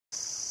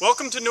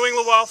Welcome to New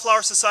England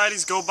Wildflower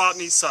Society's Go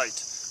Botany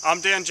site.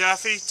 I'm Dan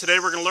Jaffe. Today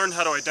we're going to learn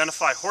how to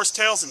identify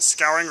horsetails and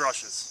scouring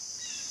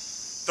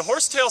rushes. The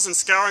horsetails and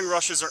scouring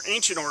rushes are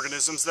ancient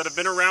organisms that have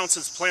been around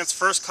since plants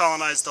first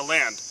colonized the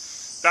land.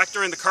 Back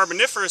during the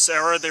Carboniferous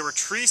era, they were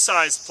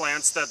tree-sized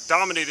plants that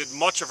dominated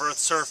much of Earth's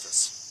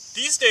surface.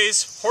 These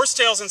days,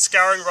 horsetails and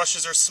scouring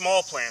rushes are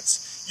small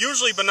plants,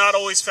 usually but not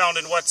always found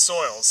in wet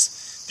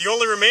soils. The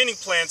only remaining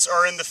plants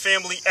are in the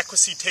family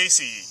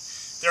Equisetaceae.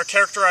 They are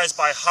characterized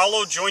by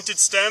hollow, jointed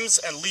stems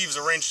and leaves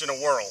arranged in a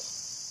whorl.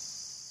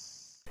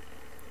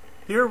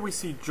 Here we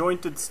see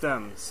jointed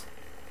stems.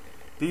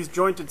 These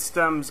jointed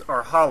stems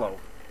are hollow,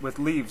 with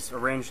leaves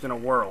arranged in a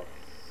whorl.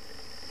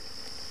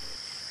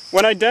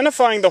 When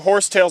identifying the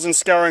horsetails and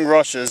scouring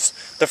rushes,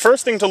 the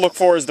first thing to look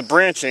for is the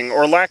branching,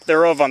 or lack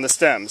thereof, on the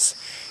stems.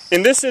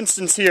 In this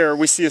instance here,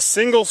 we see a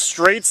single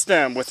straight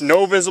stem with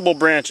no visible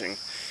branching.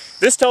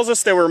 This tells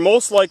us they were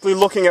most likely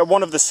looking at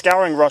one of the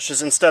scouring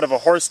rushes instead of a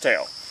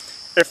horsetail.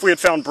 If we had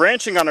found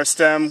branching on our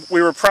stem,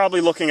 we were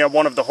probably looking at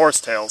one of the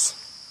horsetails.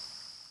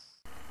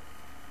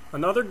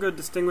 Another good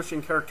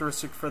distinguishing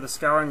characteristic for the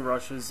scouring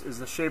rushes is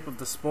the shape of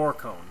the spore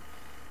cone.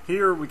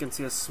 Here we can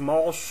see a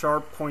small,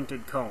 sharp,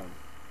 pointed cone.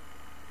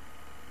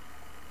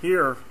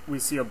 Here we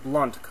see a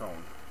blunt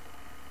cone.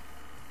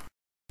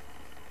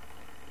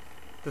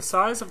 The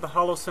size of the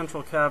hollow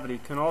central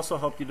cavity can also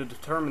help you to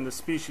determine the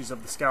species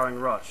of the scouring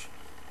rush.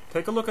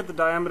 Take a look at the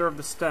diameter of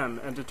the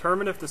stem and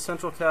determine if the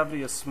central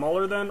cavity is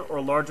smaller than or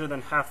larger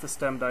than half the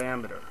stem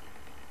diameter.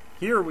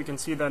 Here we can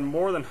see that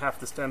more than half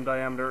the stem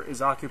diameter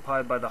is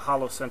occupied by the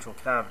hollow central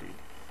cavity,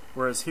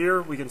 whereas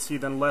here we can see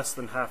that less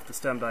than half the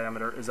stem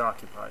diameter is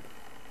occupied.